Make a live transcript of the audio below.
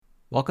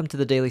Welcome to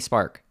the Daily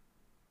Spark.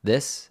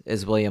 This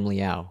is William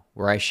Liao,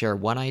 where I share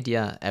one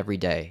idea every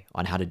day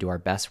on how to do our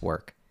best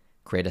work,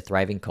 create a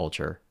thriving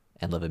culture,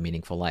 and live a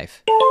meaningful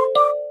life.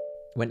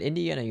 When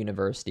Indiana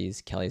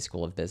University's Kelley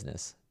School of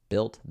Business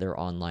built their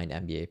online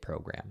MBA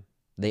program,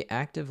 they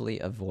actively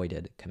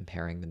avoided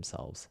comparing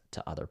themselves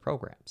to other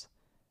programs.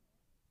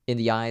 In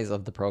the eyes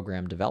of the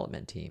program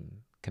development team,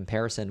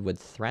 comparison would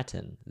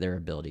threaten their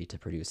ability to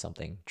produce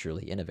something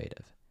truly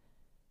innovative.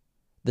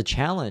 The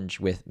challenge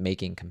with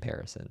making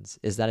comparisons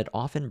is that it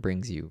often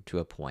brings you to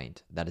a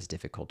point that is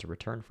difficult to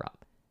return from.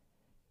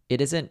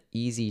 It isn't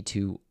easy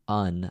to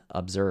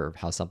unobserve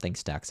how something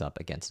stacks up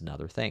against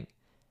another thing.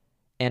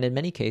 And in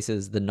many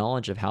cases, the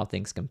knowledge of how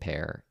things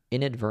compare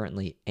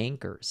inadvertently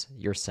anchors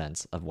your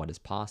sense of what is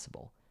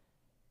possible.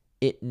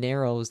 It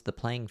narrows the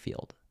playing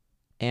field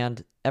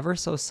and ever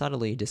so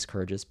subtly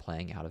discourages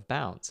playing out of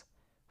bounds,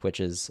 which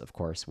is, of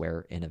course,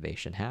 where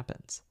innovation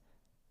happens.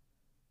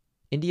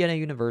 Indiana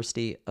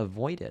University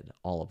avoided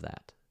all of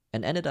that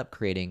and ended up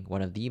creating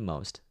one of the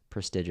most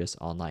prestigious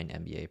online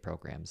MBA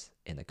programs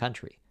in the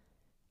country,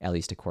 at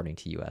least according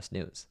to US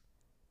News.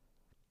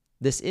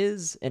 This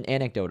is an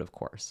anecdote, of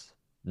course,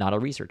 not a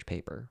research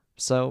paper,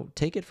 so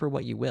take it for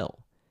what you will.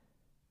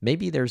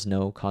 Maybe there's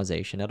no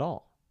causation at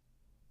all.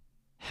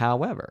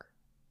 However,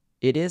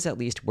 it is at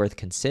least worth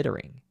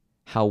considering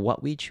how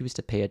what we choose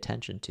to pay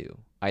attention to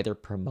either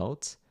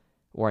promotes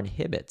or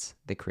inhibits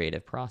the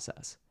creative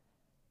process.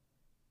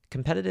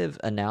 Competitive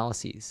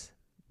analyses,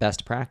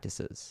 best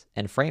practices,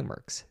 and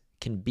frameworks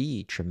can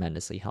be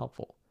tremendously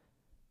helpful.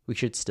 We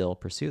should still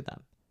pursue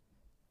them.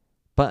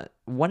 But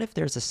what if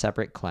there's a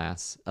separate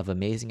class of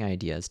amazing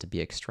ideas to be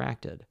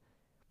extracted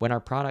when our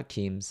product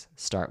teams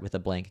start with a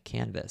blank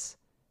canvas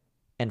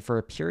and for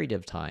a period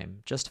of time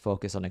just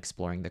focus on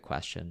exploring the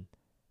question,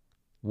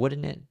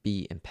 wouldn't it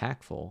be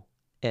impactful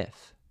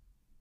if?